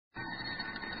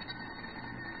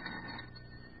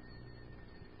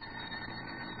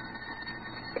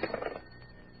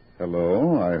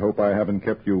Hello, I hope I haven't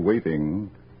kept you waiting.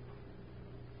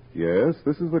 Yes,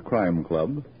 this is the Crime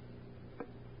Club.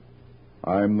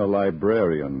 I'm the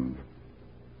librarian.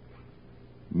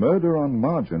 Murder on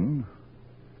Margin?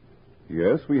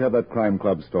 Yes, we have that Crime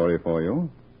Club story for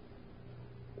you.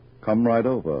 Come right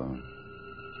over.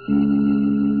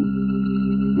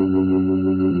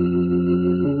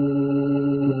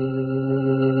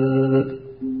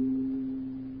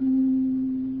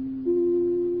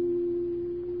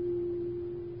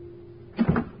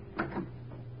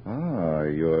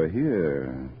 You're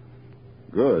here.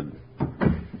 Good.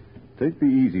 Take the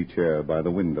easy chair by the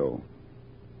window.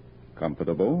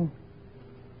 Comfortable?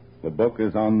 The book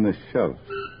is on this shelf.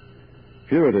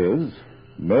 Here it is,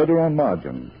 Murder on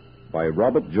Margin, by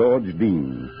Robert George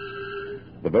Dean.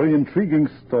 The very intriguing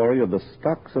story of the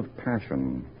stocks of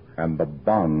passion and the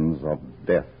bonds of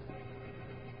death.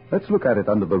 Let's look at it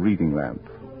under the reading lamp.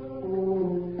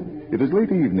 It is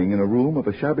late evening in a room of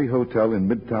a shabby hotel in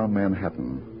Midtown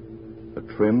Manhattan. A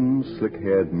trim,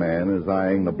 slick-haired man is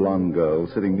eyeing the blonde girl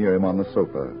sitting near him on the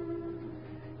sofa.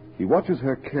 He watches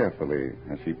her carefully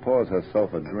as she pours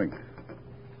herself a drink.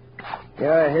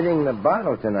 You're hitting the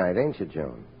bottle tonight, ain't you,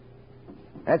 Joan?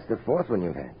 That's the fourth one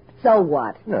you've had. So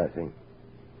what? Nothing.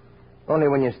 Only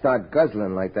when you start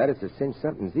guzzling like that, it's a cinch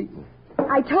something's eating.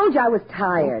 I told you I was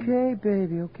tired. Okay,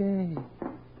 baby, okay.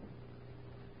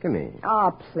 Come here.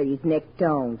 Oh, please, Nick,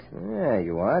 don't. Yeah,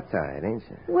 you are tired, ain't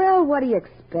you? Well, what do you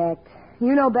expect?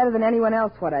 You know better than anyone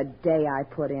else what a day I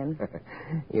put in.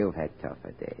 You've had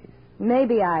tougher days.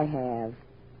 Maybe I have.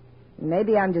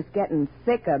 Maybe I'm just getting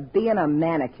sick of being a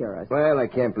manicurist. Well, I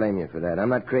can't blame you for that. I'm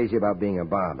not crazy about being a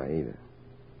barber, either.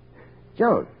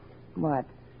 Joan. What?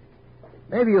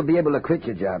 Maybe you'll be able to quit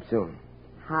your job soon.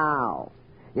 How?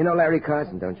 You know Larry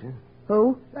Carson, don't you?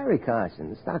 Who? Larry Carson,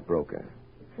 the stockbroker.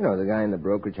 You know, the guy in the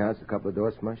brokerage house a couple of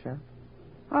doors from our shop?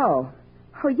 Oh,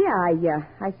 yeah,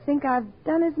 I think I've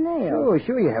done his nails.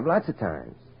 Sure, you have lots of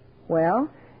times. Well?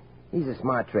 He's a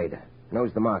smart trader.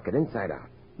 Knows the market inside out.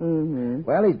 Mm-hmm.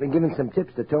 Well, he's been giving some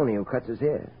tips to Tony, who cuts his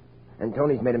hair. And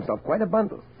Tony's made himself quite a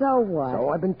bundle. So what? So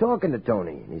I've been talking to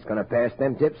Tony, and he's going to pass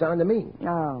them tips on to me.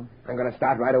 Oh. I'm going to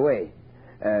start right away.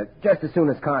 Just as soon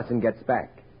as Carson gets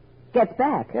back. Gets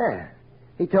back? Yeah.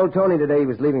 He told Tony today he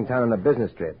was leaving town on a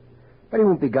business trip. But he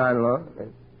won't be gone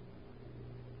long.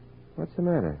 What's the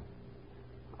matter?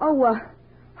 Oh,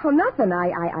 nothing.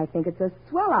 I think it's a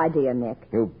swell idea, Nick.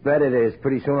 You bet it is.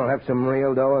 Pretty soon I'll have some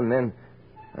real dough, and then...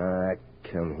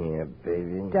 come here,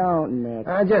 baby. Don't, Nick.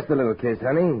 Just a little kiss,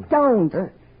 honey. Don't. Huh?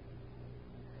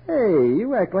 Hey,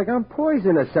 you act like I'm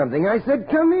poison or something. I said,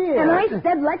 come here. And I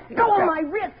said, let go of my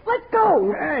wrist. Let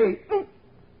go. Hey,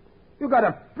 you got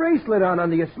a bracelet on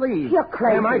under your sleeve. You're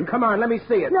crazy. Am I? Come on, let me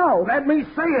see it. No. Let me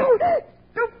see it.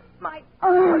 My...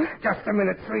 Just a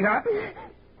minute, sweetheart.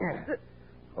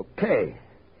 Okay.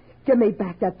 Give me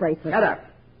back that bracelet. Shut up.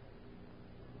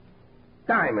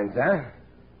 Diamonds, huh?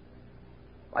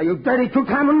 Are you dirty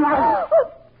two-timing liar?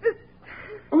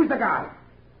 Who's the guy?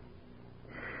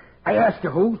 I asked you,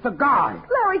 who's the guy?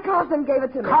 Larry Carson gave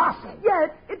it to me. Carson? Yeah,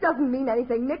 it doesn't mean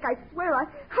anything, Nick. I swear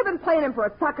I've been playing him for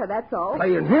a sucker, that's all.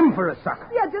 Playing him for a sucker?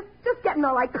 Yeah, just getting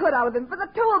all I could out of him for the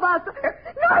two of us.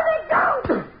 No, they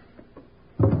don't!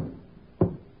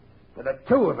 For the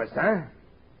two of us, huh?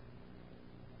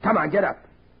 Come on, get up.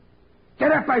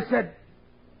 Get up, I said.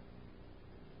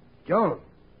 Joan.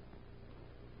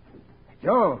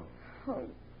 Joan.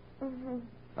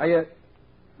 Are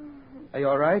you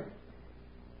all right?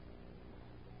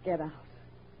 Get out.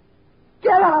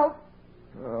 Get out!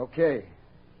 Okay.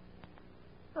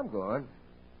 I'm going.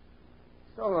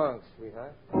 So long,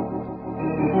 sweetheart.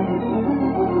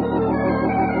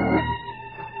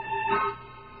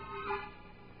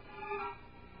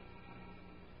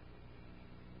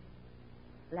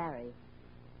 Larry.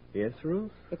 Yes,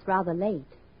 Ruth? It's rather late.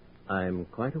 I'm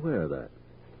quite aware of that.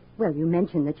 Well, you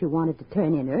mentioned that you wanted to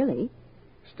turn in early.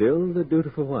 Still the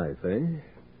dutiful wife, eh?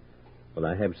 Well,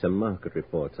 I have some market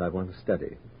reports I want to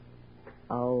study.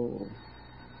 Oh.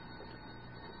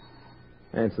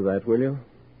 Answer that, will you?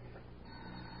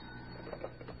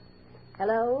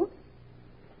 Hello?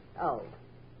 Oh.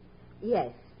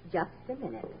 Yes, just a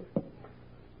minute.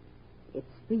 It's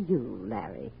for you,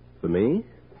 Larry. For me?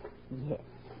 Yes.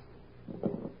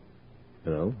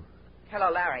 Hello?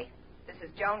 Hello, Larry. This is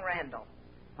Joan Randall.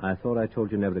 I thought I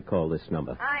told you never to call this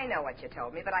number. I know what you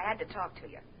told me, but I had to talk to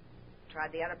you.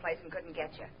 Tried the other place and couldn't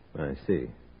get you. I see.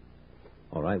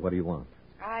 All right, what do you want?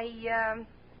 I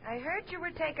heard you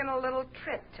were taking a little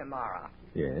trip tomorrow.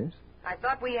 Yes? I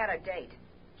thought we had a date.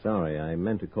 Sorry, I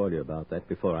meant to call you about that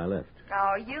before I left.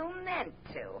 Oh, you meant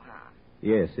to, huh?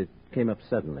 Yes, it came up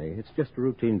suddenly. It's just a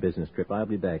routine business trip. I'll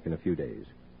be back in a few days.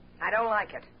 I don't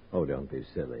like it. Oh, don't be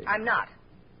silly. I'm not.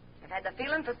 I've had the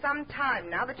feeling for some time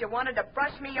now that you wanted to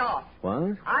brush me off.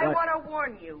 What? I want to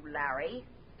warn you, Larry.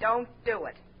 Don't do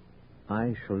it.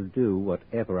 I shall do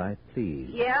whatever I please.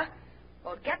 Yeah?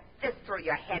 Well, get this through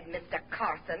your head, Mr.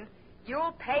 Carson.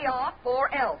 You'll pay off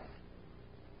or else.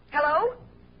 Hello?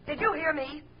 Did you hear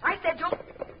me? I said you'll...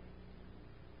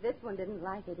 This one didn't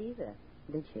like it either,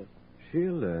 did she?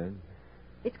 She'll learn.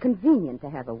 It's convenient to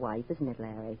have a wife, isn't it,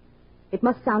 Larry? It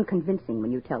must sound convincing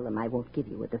when you tell them I won't give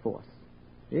you a divorce.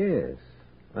 Yes,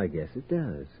 I guess it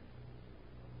does.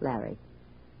 Larry,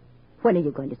 when are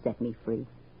you going to set me free?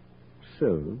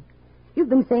 Soon. You've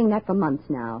been saying that for months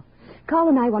now. Carl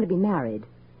and I want to be married,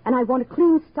 and I want a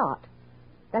clean start.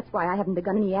 That's why I haven't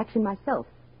begun any action myself.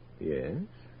 Yes?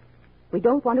 We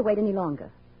don't want to wait any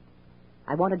longer.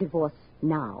 I want a divorce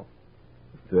now.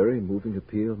 Very moving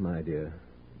appeal, my dear.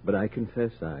 But I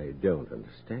confess I don't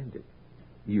understand it.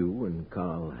 You and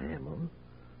Carl Hamill?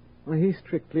 Why, he's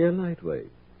strictly a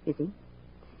lightweight. Is he?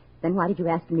 Then why did you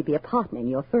ask him to be a partner in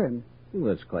your firm?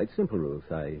 Well, it's quite simple,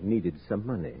 Ruth. I needed some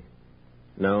money.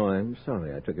 No, I'm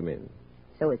sorry I took him in.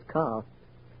 So is Carl.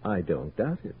 I don't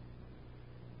doubt it.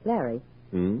 Larry.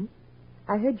 Hmm?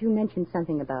 I heard you mention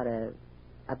something about a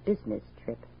business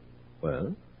trip.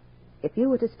 Well? If you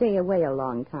were to stay away a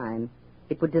long time,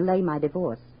 it would delay my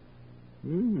divorce.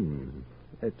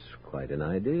 That's quite an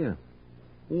idea.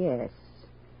 Yes.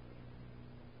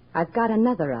 I've got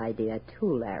another idea,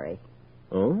 too, Larry.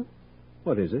 Oh?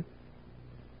 What is it?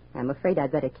 I'm afraid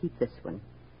I'd better keep this one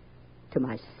to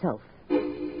myself.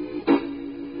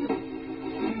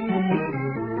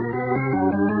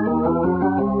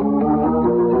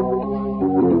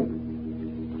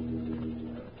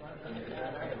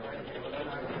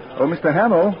 Oh, Mr.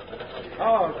 Hamill.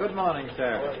 Oh, good morning,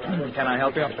 sir. Can I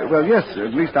help you? Well, yes,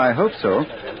 at least I hope so.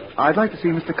 I'd like to see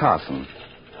Mr. Carson.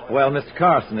 Well, Mr.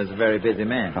 Carson is a very busy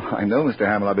man. Oh, I know, Mr.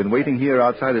 Hamill. I've been waiting here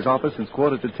outside his office since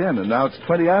 10:15, and now it's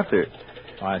 20 after.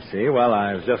 I see. Well,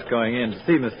 I was just going in to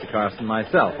see Mr. Carson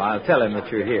myself. I'll tell him that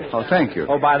you're here. Oh, thank you.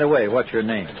 Oh, by the way, what's your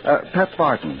name? Pat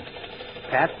Barton.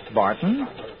 Pat Barton?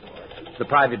 The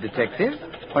private detective?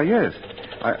 Oh, yes.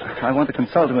 I want to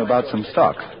consult him about some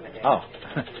stocks. Oh,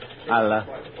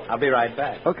 I'll be right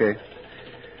back. Okay.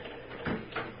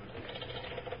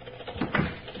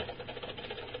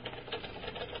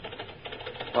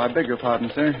 Oh, I beg your pardon,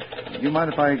 sir. Do you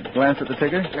mind if I glance at the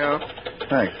ticker? No.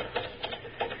 Thanks.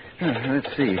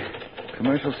 Let's see.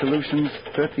 Commercial Solutions,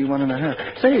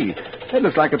 31.5. Say, that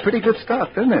looks like a pretty good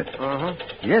stock, doesn't it? Uh-huh.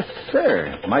 Yes,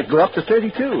 sir. Might go up to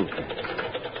 32.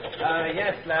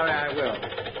 Yes, Larry, I will.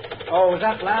 Oh, was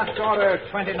that last order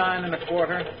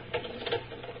 29.25?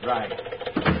 Right.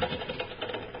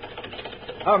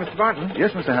 Oh, Mr. Barton.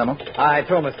 Yes, Mr. Hamill. I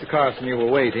told Mr. Carson you were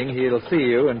waiting. He'll see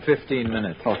you in 15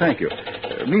 minutes. Oh, thank you.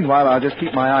 Meanwhile, I'll just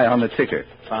keep my eye on the ticker.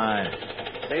 Fine.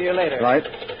 See you later. Right.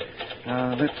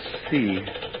 Let's see.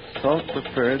 Salt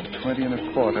preferred,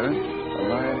 20.25.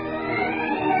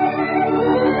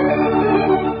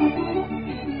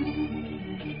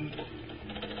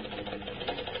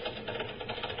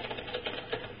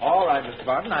 All right, Mr.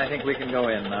 Barton. I think we can go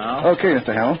in now. Okay,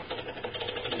 Mr. Hamill.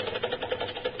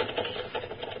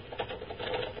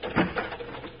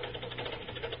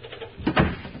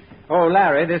 Oh,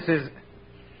 Larry, this is...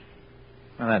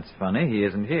 Well, that's funny. He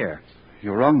isn't here.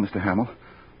 You're wrong, Mr. Hamill.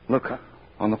 Look,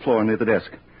 on the floor near the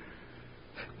desk.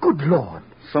 Good Lord.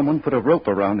 Someone put a rope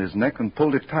around his neck and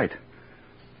pulled it tight.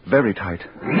 Very tight.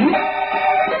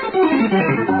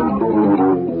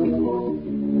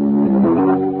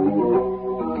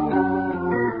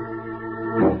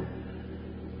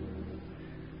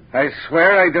 I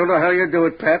swear I don't know how you do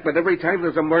it, Pat, but every time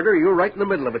there's a murder, you're right in the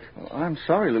middle of it. Well, I'm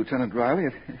sorry, Lieutenant Riley.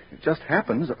 It just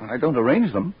happens. I don't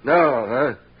arrange them. No,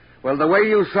 huh? Well, the way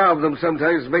you solve them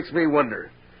sometimes makes me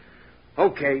wonder.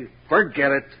 Okay,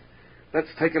 forget it. Let's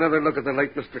take another look at the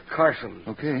late Mr. Carson.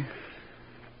 Okay.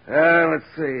 Let's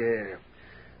see here.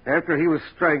 After he was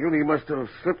strangled, he must have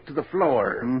slipped to the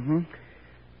floor. Mm-hmm.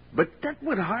 But that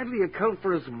would hardly account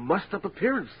for his mussed-up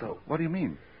appearance, though. What do you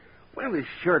mean? Well, his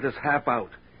shirt is half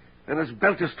out, and his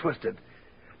belt is twisted.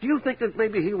 Do you think that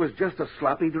maybe he was just a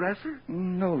sloppy dresser?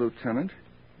 No, Lieutenant.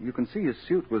 You can see his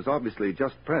suit was obviously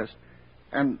just pressed.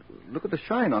 And look at the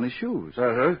shine on his shoes.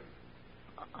 Uh-huh.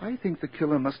 I think the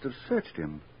killer must have searched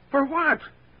him. For what?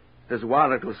 His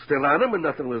wallet was still on him and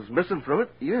nothing was missing from it.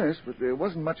 Yes, but there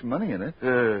wasn't much money in it.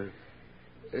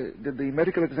 Did the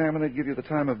medical examiner give you the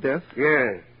time of death?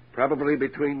 Yeah, probably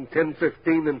between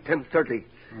 10:15 and 10:30.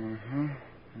 Uh-huh.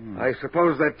 I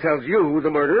suppose that tells you who the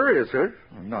murderer is, huh?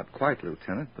 Well, not quite,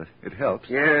 Lieutenant, but it helps.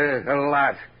 Yeah, a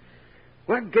lot.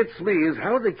 What gets me is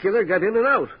how the killer got in and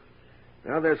out.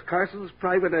 Now, there's Carson's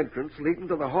private entrance leading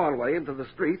to the hallway into the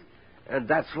street, and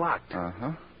that's locked.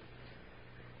 Uh-huh.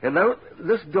 And now,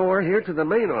 this door here to the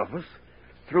main office,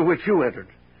 through which you entered.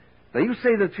 Now, you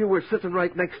say that you were sitting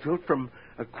right next to it from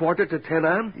 9:45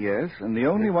 on? Yes, and the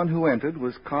only one who entered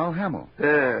was Carl Hamill.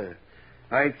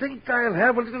 I think I'll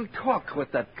have a little talk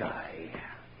with that guy.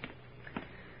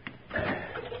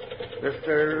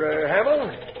 Mr.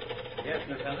 Hamill? Yes,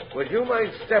 Lieutenant? Would you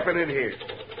mind stepping in here?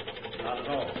 Not at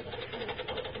all.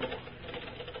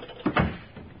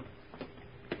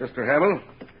 Mr. Hamill,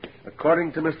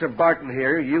 according to Mr. Barton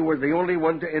here, you were the only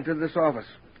one to enter this office.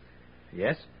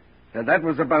 Yes? And that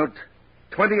was about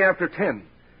 20 after 10,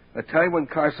 a time when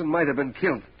Carson might have been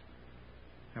killed.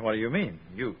 What do you mean?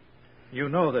 You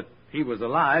know that he was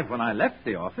alive when I left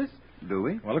the office? Do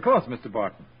we? Well, of course, Mr.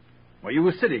 Barton. Well, you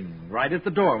were sitting right at the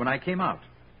door when I came out.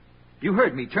 You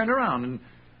heard me turn around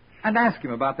and ask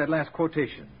him about that last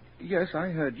quotation. Yes, I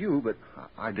heard you, but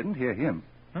I didn't hear him.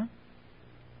 Huh?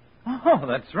 Oh,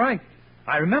 that's right.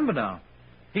 I remember now.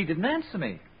 He didn't answer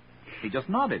me. He just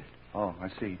nodded. Oh, I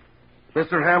see.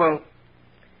 Mr. Hamill,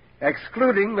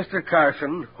 excluding Mr.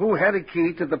 Carson, who had a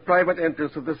key to the private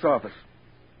entrance of this office?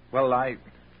 Well, I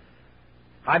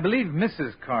believe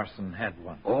Mrs. Carson had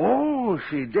one. Oh,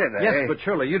 she did, eh? Yes, but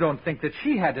surely you don't think that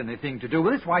she had anything to do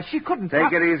with this? Why, she couldn't...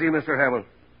 Take it easy, Mr. Hamill.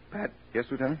 Pat? Yes,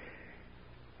 Lieutenant?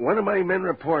 One of my men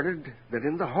reported that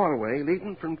in the hallway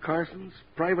leading from Carson's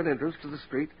private entrance to the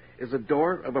street is a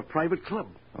door of a private club.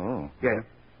 Oh. Yeah.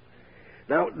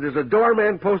 Now, there's a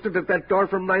doorman posted at that door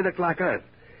from 9 o'clock on.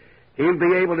 He'll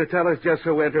be able to tell us just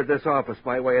who entered this office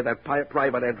by way of that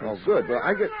private entrance. Oh, good. Well,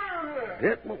 I get...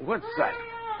 Yeah, what's that?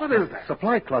 What is that?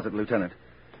 Supply closet, Lieutenant.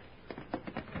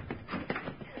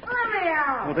 Let me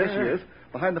out. Oh, there she is,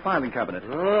 behind the filing cabinet.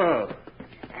 Oh.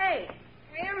 Hey,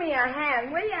 give me a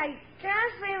hand, will you? I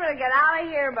can't seem to get out of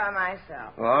here by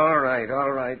myself. All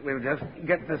right. We'll just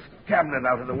get this cabinet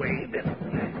out of the way a bit.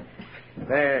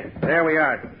 There we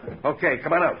are. Okay,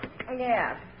 come on out.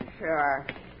 Yeah, sure.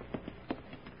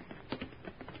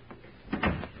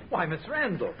 Why, Miss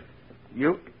Randall.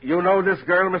 You know this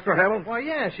girl, Mr. Hamill? Why,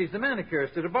 yeah, she's the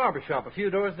manicurist at a barber shop a few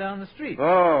doors down the street.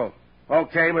 Oh,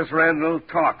 okay, Miss Randall,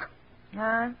 talk.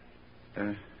 Huh?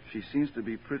 She seems to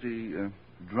be pretty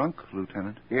drunk,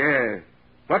 Lieutenant. Yeah.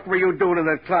 What were you doing in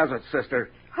that closet, sister?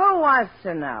 Who wants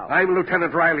to know? I'm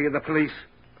Lieutenant Riley of the police.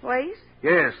 Police?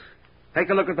 Yes. Take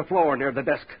a look at the floor near the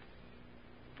desk.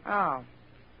 Oh.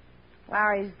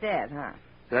 Larry's dead, huh?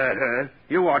 Uh-huh.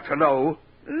 You ought to know.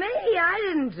 Me? I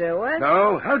didn't do it.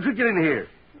 No? How'd you get in here?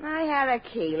 I had a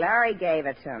key. Larry gave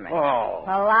it to me. Oh.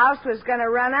 The louse was going to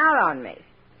run out on me.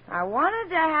 I wanted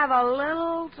to have a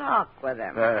little talk with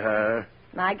him. Uh-huh.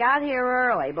 And I got here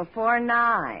early, before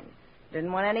 9.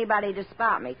 Didn't want anybody to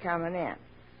spot me coming in.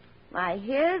 I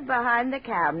hid behind the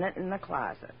cabinet in the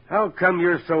closet. How come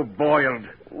you're so boiled?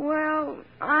 Well,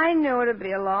 I knew it'd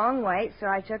be a long wait, so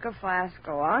I took a flask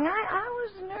along. I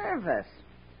was nervous.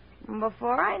 And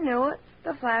before I knew it,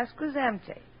 the flask was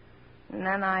empty. And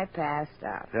then I passed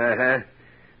out. Uh-huh.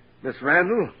 Miss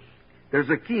Randall, there's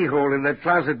a keyhole in that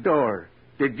closet door.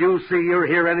 Did you see or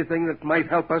hear anything that might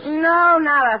help us? No,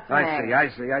 not a thing. I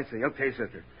see. Okay,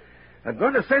 sister. I'm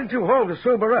going to send you home to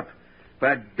sober up.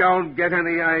 But don't get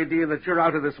any idea that you're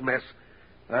out of this mess.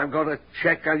 I'm going to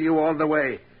check on you all the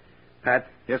way. Pat?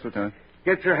 Yes, Lieutenant.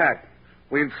 Get your hat.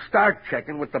 We'll start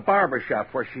checking with the barber shop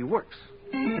where she works.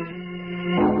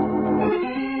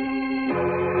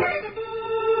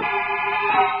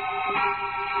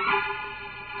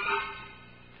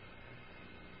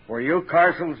 Were you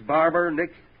Carson's barber,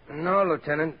 Nick? No,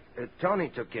 Lieutenant. Tony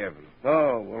took care of him.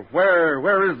 Oh, well,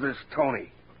 where is this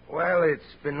Tony? Well, it's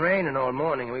been raining all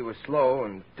morning, and we were slow,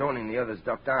 and Tony and the others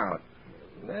ducked out.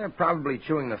 They're probably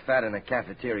chewing the fat in a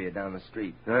cafeteria down the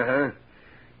street. Uh-huh.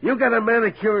 You got a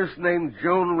manicurist named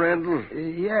Joan Randall?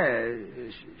 Yeah,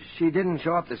 she didn't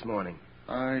show up this morning.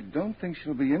 I don't think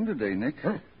she'll be in today, Nick.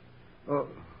 Huh? Oh,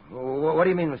 what do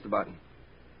you mean, Mr. Barton?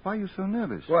 Why are you so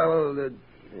nervous? Well,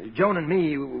 Joan and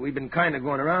me, we've been kind of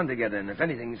going around together, and if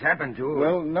anything's happened to her...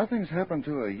 Well, nothing's happened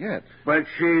to her yet. But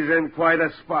she's in quite a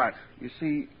spot. You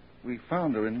see, we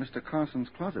found her in Mr. Carson's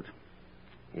closet.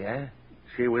 Yeah?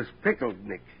 She was pickled,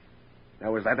 Nick.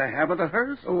 Now, is that a habit of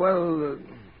hers? Well,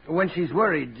 when she's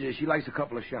worried, she likes a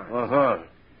couple of shots. Uh-huh.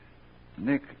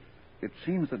 Nick, it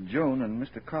seems that Joan and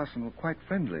Mr. Carson were quite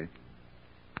friendly.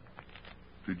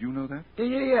 Did you know that?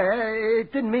 Yeah,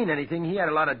 it didn't mean anything. He had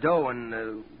a lot of dough,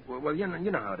 and, well, you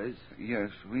know how it is. Yes,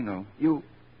 we know. You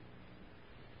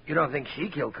You don't think she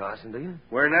killed Carson, do you?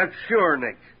 We're not sure,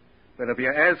 Nick. But if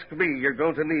you ask me, you're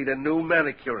going to need a new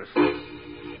manicurist.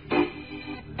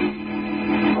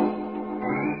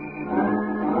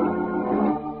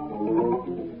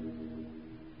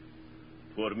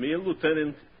 For me,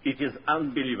 Lieutenant, it is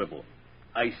unbelievable.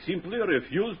 I simply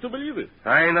refuse to believe it.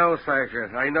 I know,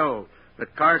 Sasha, I know.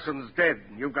 But Carson's dead,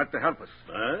 and you've got to help us.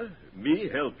 Huh? Me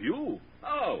help you?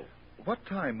 How? What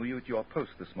time were you at your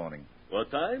post this morning?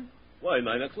 What time? Why,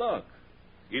 9 o'clock.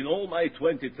 In all my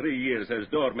 23 years as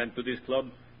doorman to this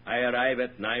club, I arrive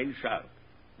at 9 sharp.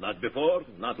 Not before,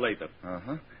 not later.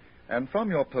 Uh-huh. And from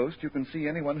your post, you can see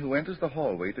anyone who enters the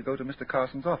hallway to go to Mr.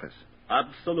 Carson's office.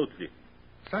 Absolutely.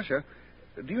 Sasha,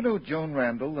 do you know Joan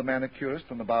Randall, the manicurist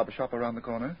from the barber shop around the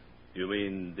corner? You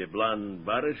mean the blonde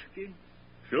Barishki?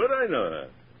 Sure, I know her.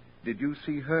 Did you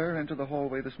see her enter the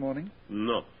hallway this morning?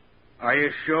 No. Are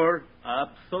you sure?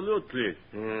 Absolutely.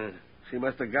 She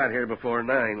must have got here before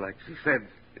 9, like she said.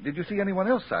 Did you see anyone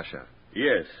else, Sasha?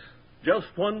 Yes. Just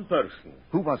one person.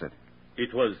 Who was it?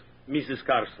 It was Mrs.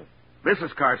 Carson.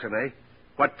 Mrs. Carson, eh?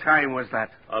 What time was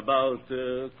that? About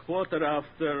quarter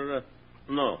after...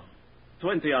 no,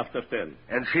 20 after 10.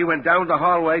 And she went down the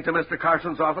hallway to Mr.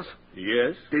 Carson's office?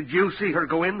 Yes. Did you see her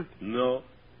go in? No.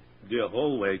 The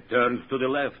hallway turns to the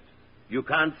left. You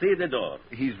can't see the door.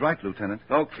 He's right, Lieutenant.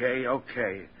 Okay.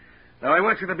 Now, I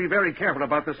want you to be very careful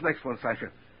about this next one,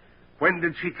 Sasha. When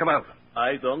did she come out?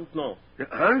 I don't know.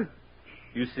 Huh?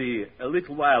 You see, a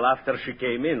little while after she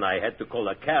came in, I had to call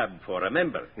a cab for a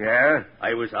member. Yeah?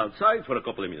 I was outside for a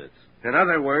couple of minutes. In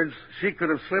other words, she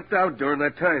could have slipped out during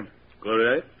that time.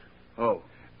 Correct. Oh.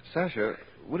 Sasha,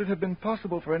 would it have been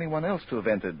possible for anyone else to have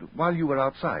entered while you were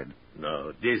outside?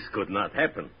 No, this could not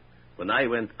happen. When I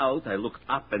went out, I looked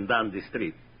up and down the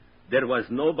street. There was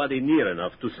nobody near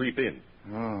enough to sleep in.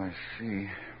 Oh, I see.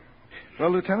 Well,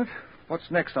 Lieutenant, what's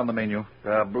next on the menu?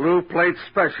 A blue plate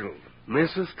special.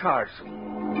 Mrs. Carson.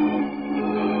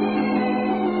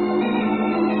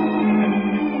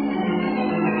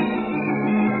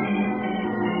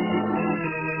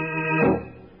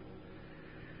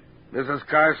 Mrs.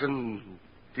 Carson,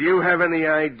 do you have any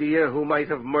idea who might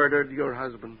have murdered your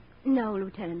husband? No,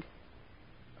 Lieutenant.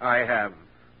 I have.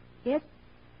 Yes?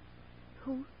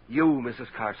 Who? You, Mrs.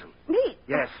 Carson. Me?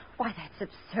 Yes. Why, that's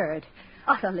absurd.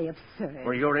 Utterly absurd.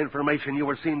 For your information, you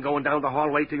were seen going down the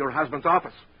hallway to your husband's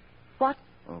office. What?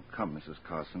 Oh, come, Mrs.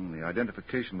 Carson. The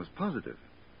identification was positive.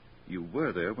 You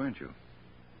were there, weren't you?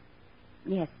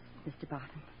 Yes, Mr.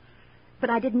 Barton. But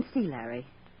I didn't see Larry.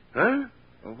 Huh?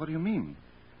 Well, what do you mean?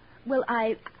 Well,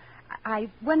 I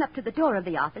went up to the door of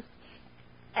the office,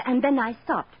 and then I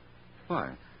stopped.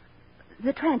 Why?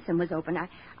 The transom was open.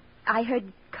 I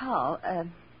heard Carl,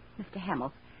 Mr.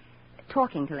 Hamill,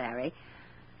 talking to Larry.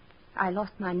 I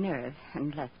lost my nerve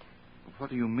and left.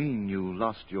 What do you mean you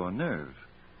lost your nerve?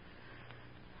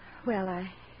 Well,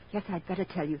 I guess I'd better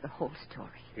tell you the whole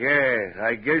story. Yeah,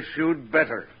 I guess you'd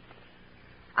better.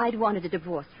 I'd wanted a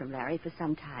divorce from Larry for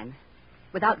some time.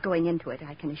 Without going into it,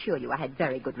 I can assure you I had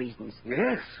very good reasons.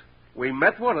 Yes, we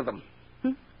met one of them.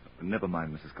 Never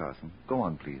mind, Mrs. Carson. Go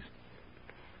on, please.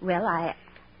 Well,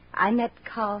 I met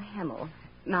Carl Hamill,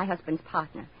 my husband's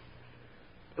partner.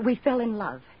 We fell in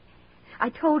love. I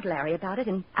told Larry about it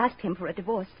and asked him for a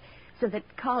divorce so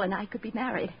that Carl and I could be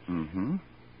married. Mm-hmm.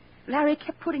 Larry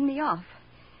kept putting me off.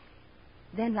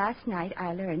 Then last night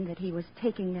I learned that he was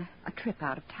taking a trip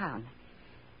out of town.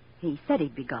 He said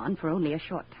he'd be gone for only a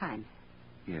short time.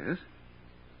 Yes?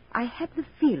 I had the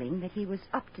feeling that he was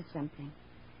up to something.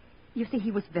 You see,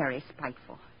 he was very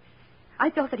spiteful. I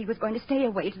felt that he was going to stay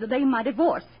away to delay my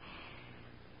divorce.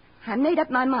 I made up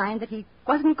my mind that he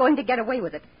wasn't going to get away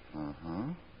with it. Uh-huh.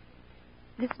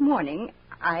 This morning,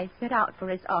 I set out for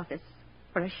his office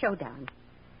for a showdown.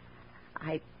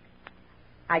 I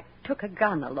took a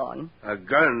gun along. A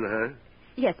gun, huh?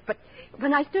 Yes, but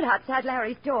when I stood outside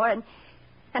Larry's door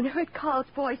and heard Carl's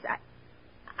voice,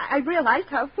 I realized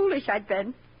how foolish I'd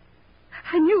been.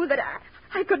 I knew that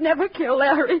I could never kill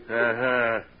Larry.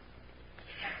 Uh-huh.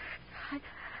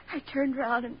 I turned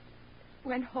around and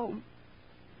went home.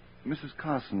 Mrs.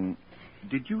 Carson,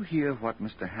 did you hear what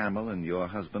Mr. Hamill and your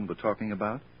husband were talking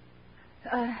about?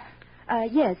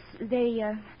 Yes.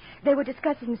 They were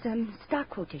discussing some stock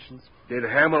quotations. Did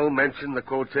Hamill mention the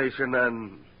quotation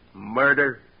on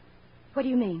murder? What do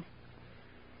you mean?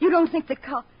 You don't think that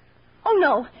Carl... Oh,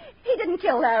 no. He didn't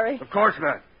kill Larry. Of course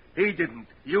not. He didn't.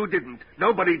 You didn't.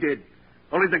 Nobody did.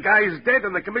 Only the guy's dead,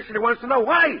 and the commissioner wants to know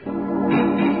why.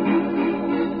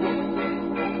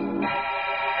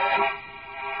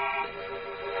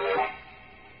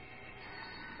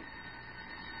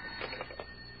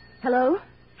 Hello?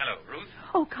 Hello, Ruth.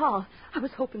 Oh, Carl. I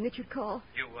was hoping that you'd call.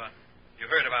 You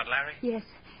heard about Larry? Yes.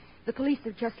 The police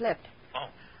have just left. Oh.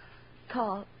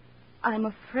 Carl, I'm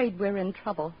afraid we're in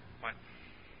trouble.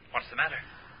 What's the matter?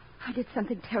 I did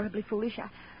something terribly foolish.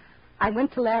 I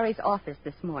went to Larry's office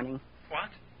this morning. What?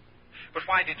 But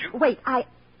why did you... Wait, I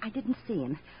didn't see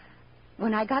him.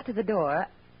 When I got to the door,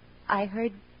 I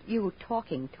heard you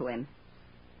talking to him.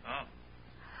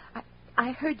 Oh.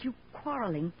 I heard you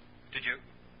quarreling. Did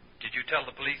you tell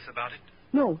the police about it?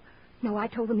 No, I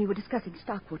told them you were discussing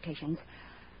stock quotations.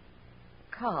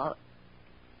 Carl,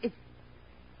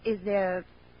 is there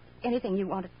anything you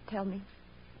want to tell me?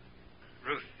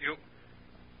 Ruth,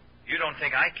 you don't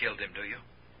think I killed him, do you?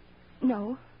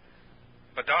 No.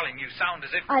 But, darling, you sound as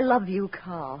if... I love you,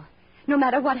 Carl. No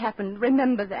matter what happened,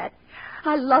 remember that.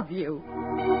 I love you.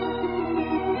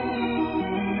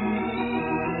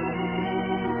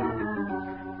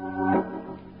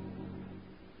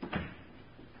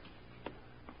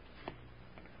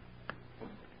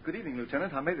 Good evening,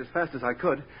 Lieutenant. I made it as fast as I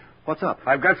could. What's up?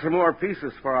 I've got some more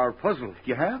pieces for our puzzle.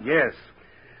 You have? Yes.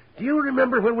 Do you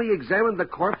remember when we examined the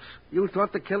corpse? You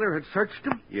thought the killer had searched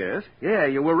him? Yes. Yeah,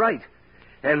 you were right.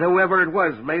 And whoever it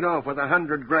was made off with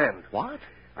 $100,000. What?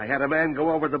 I had a man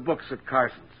go over the books at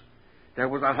Carson's. There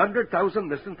was $100,000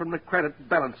 missing from the credit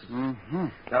balances. Mm-hmm.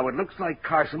 Now, it looks like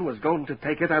Carson was going to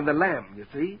take it on the lam, you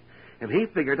see? And he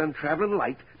figured on traveling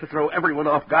light to throw everyone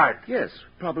off guard. Yes,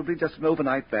 probably just an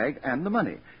overnight bag and the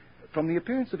money. From the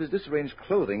appearance of his disarranged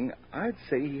clothing, I'd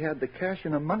say he had the cash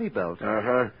in a money belt.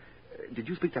 Uh-huh. Did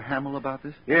you speak to Hamill about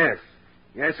this? Yes.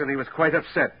 Yes, and he was quite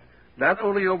upset. Not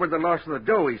only over the loss of the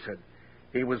dough, he said.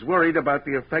 He was worried about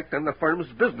the effect on the firm's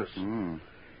business.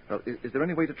 Well, is there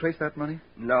any way to trace that money?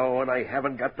 No, and I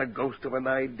haven't got the ghost of an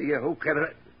idea. Who can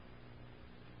I...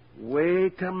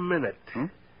 Wait a minute.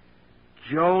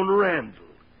 Joan Randall.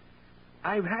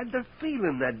 I've had the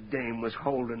feeling that dame was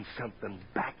holding something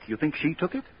back. You think she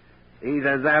took it?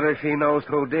 Either that or she knows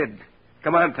who did.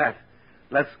 Come on, Pat.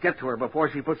 Let's get to her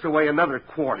before she puts away another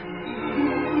quart.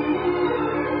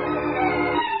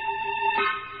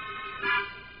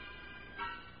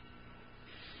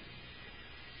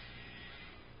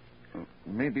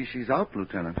 Maybe she's out,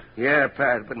 Lieutenant. Yeah,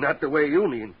 Pat, but not the way you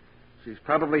mean. She's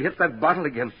probably hit that bottle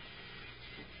again.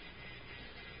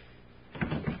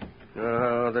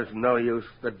 Oh, there's no use.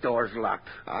 The door's locked.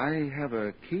 I have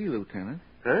a key, Lieutenant.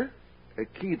 Huh? A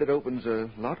key that opens a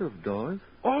lot of doors.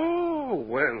 Oh,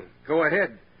 well, go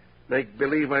ahead. Make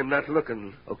believe I'm not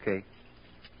looking. Okay.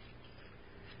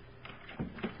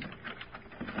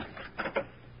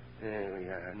 There we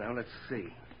are. Now, let's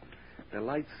see. The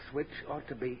light switch ought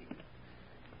to be...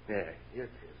 There, here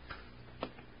it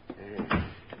is.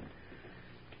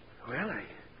 Well,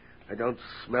 I don't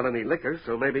smell any liquor,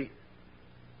 so maybe...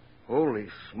 Holy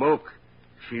smoke.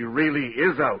 She really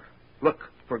is out. Look,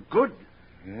 for good.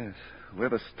 Yes.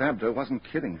 Whoever stabbed her wasn't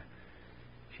kidding.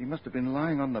 She must have been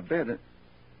lying on the bed.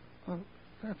 Oh,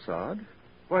 that's odd.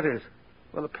 What is?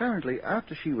 Well, apparently,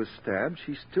 after she was stabbed,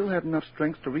 she still had enough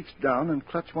strength to reach down and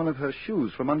clutch one of her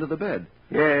shoes from under the bed.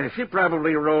 Yeah, she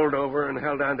probably rolled over and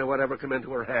held on to whatever came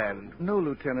into her hand. No,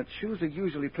 Lieutenant. Shoes are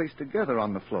usually placed together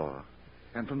on the floor.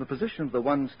 And from the position of the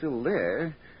one still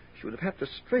there, she would have had to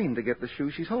strain to get the shoe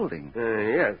she's holding.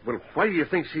 Yeah. Well, why do you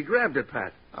think she grabbed it,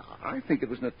 Pat? I think it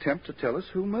was an attempt to tell us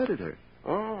who murdered her.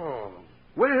 Oh.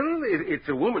 Well, it's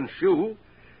a woman's shoe.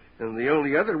 And the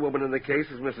only other woman in the case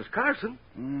is Mrs. Carson.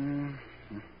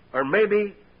 Or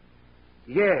maybe...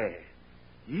 Yeah.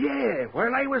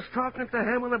 While I was talking to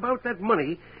Hammond about that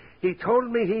money, he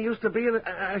told me he used to be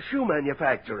a shoe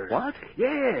manufacturer. What?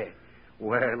 Yeah.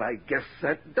 Well, I guess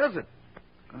that does it.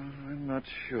 I'm not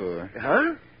sure.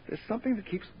 Huh? There's something that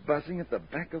keeps buzzing at the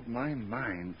back of my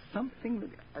mind. Something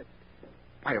that...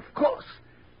 Why, of course.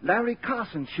 Larry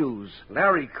Carson's shoes.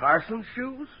 Larry Carson's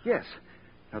shoes? Yes.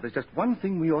 Now, there's just one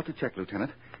thing we ought to check,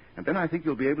 Lieutenant, and then I think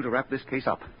you'll be able to wrap this case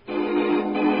up.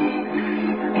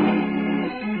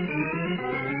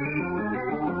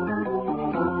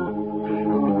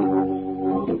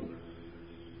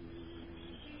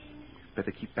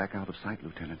 Better keep back out of sight,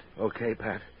 Lieutenant. Okay,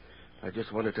 Pat. I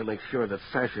just wanted to make sure that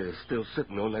Sasha is still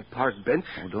sitting on that park bench.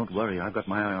 Oh, don't worry. I've got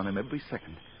my eye on him every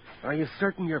second. Are you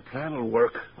certain your plan will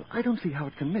work? Well, I don't see how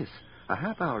it can miss. A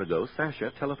half hour ago,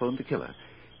 Sasha telephoned the killer.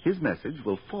 His message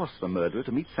will force the murderer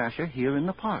to meet Sasha here in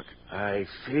the park. I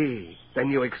see.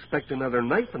 Then you expect another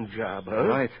knifing job, huh?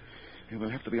 Right. We will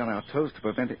have to be on our toes to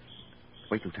prevent it.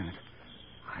 Wait, Lieutenant.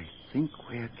 I think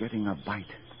we're getting a bite.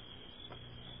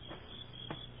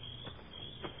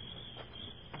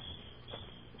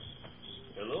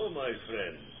 Hello, my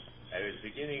friend. I was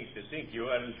beginning to think you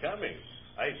weren't coming.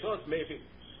 I thought maybe...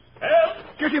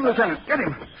 Help! Get him, Lieutenant. Get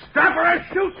him. Stop or I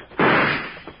shoot!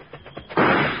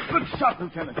 Good shot,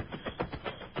 Lieutenant.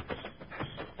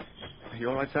 Are you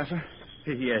all right, Sasha?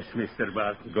 Yes, Mr.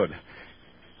 Bart. Good.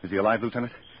 Is he alive,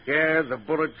 Lieutenant? Yeah, the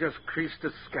bullet just creased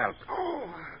his scalp.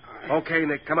 Okay,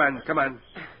 Nick, come on.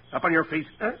 Up on your feet.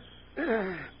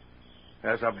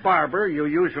 As a barber, you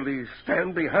usually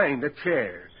stand behind a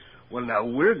chair. Well, now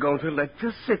we're going to let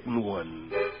you sit in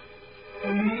one.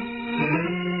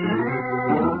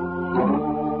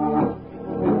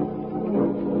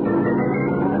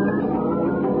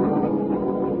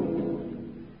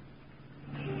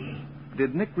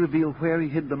 Did Nick reveal where he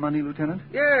hid the money, Lieutenant?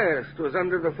 Yes, it was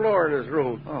under the floor in his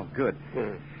room. Oh, good.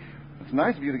 It's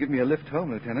nice of you to give me a lift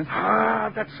home, Lieutenant.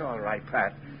 That's all right,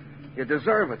 Pat. You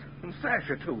deserve it. And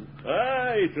Sasha, too.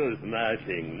 It was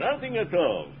nothing at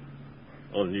all.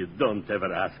 Only don't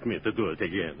ever ask me to do it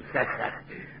again.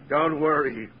 Don't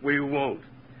worry, we won't.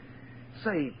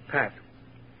 Say, Pat,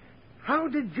 how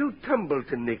did you tumble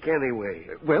to Nick anyway?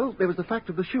 Well, there was the fact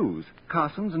of the shoes,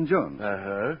 Carson's and Jones.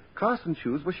 Uh-huh. Carson's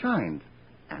shoes were shined,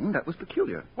 and that was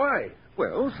peculiar. Why?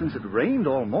 Well, since it rained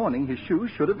all morning, his shoes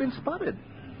should have been spotted.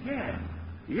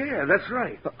 Yeah, that's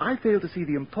right. But I failed to see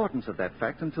the importance of that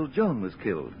fact until Joan was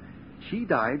killed. She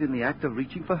died in the act of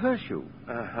reaching for her shoe.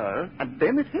 Uh-huh. And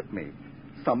then it hit me.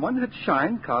 Someone had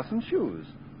shined Carson's shoes.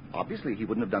 Obviously, he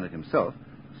wouldn't have done it himself.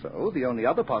 So the only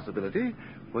other possibility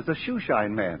was a shoe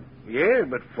shine man. Yeah,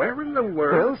 but where in the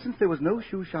world? Well, since there was no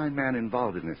shoe shine man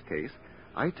involved in this case,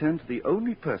 I turned to the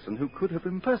only person who could have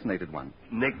impersonated one.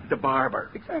 Nick the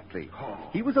barber. Exactly. Oh.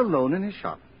 He was alone in his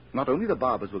shop. Not only the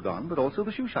barbers were gone, but also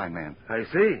the shoe shine man. I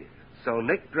see. So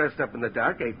Nick dressed up in the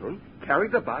dark apron,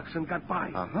 carried the box, and got by.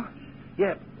 Uh-huh.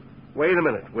 Yeah. Wait a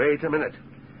minute.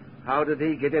 How did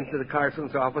he get into the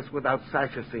Carson's office without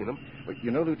Sasha seeing him? But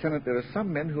you know, Lieutenant, there are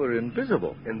some men who are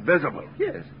invisible. Invisible?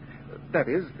 Yes. That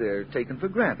is, they're taken for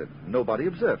granted. Nobody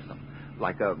observes them.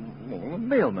 Like a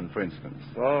mailman, for instance.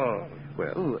 Oh.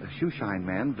 Well, a shoe shine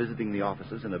man visiting the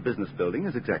offices in a business building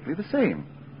is exactly the same.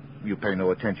 You pay no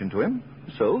attention to him,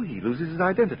 so he loses his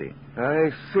identity.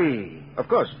 I see. Of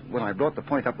course, when I brought the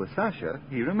point up with Sasha,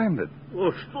 he remembered.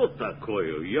 Что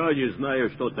такое? Я не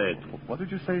знаю, что это. What did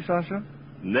you say, Sasha?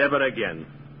 Never again.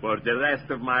 For the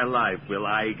rest of my life will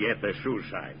I get a shoe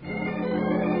shine.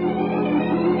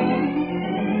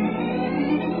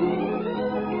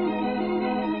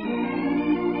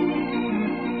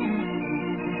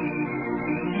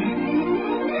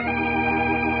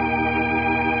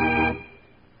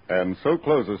 And so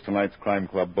closes tonight's Crime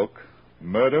Club book,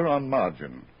 Murder on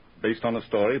Margin, based on a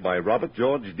story by Robert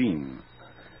George Dean.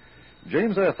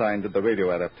 James Erthine did the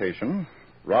radio adaptation,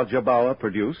 Roger Bauer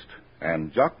produced,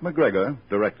 and Jock McGregor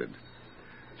directed.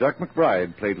 Jack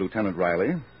McBride played Lieutenant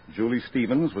Riley, Julie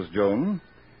Stevens was Joan,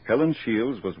 Helen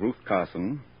Shields was Ruth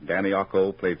Carson, Danny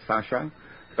Ocko played Sasha,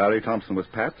 Barry Thompson was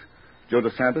Pat, Joe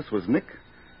DeSantis was Nick,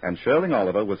 and Sherling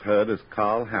Oliver was heard as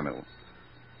Carl Hamill.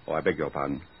 Oh, I beg your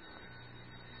pardon.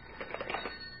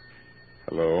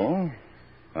 Hello?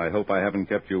 I hope I haven't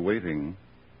kept you waiting.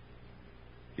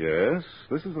 Yes,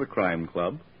 this is the Crime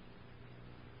Club.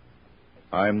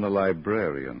 I'm the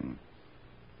librarian.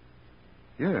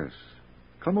 Yes,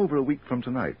 come over a week from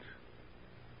tonight.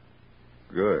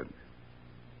 Good.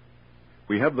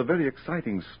 We have the very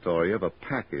exciting story of a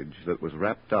package that was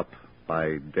wrapped up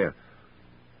by death.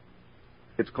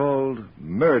 It's called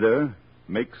Murder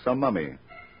Makes a Mummy.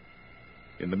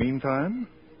 In the meantime?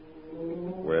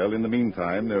 Well, in the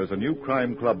meantime, there is a new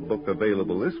Crime Club book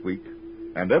available this week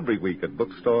and every week at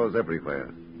bookstores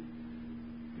everywhere.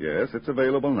 Yes, it's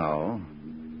available now.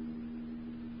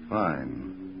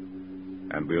 Fine.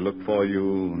 And we'll look for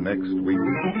you next week.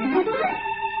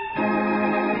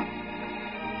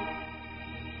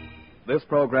 This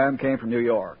program came from New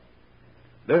York.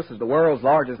 This is the world's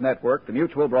largest network, the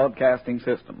Mutual Broadcasting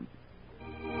System.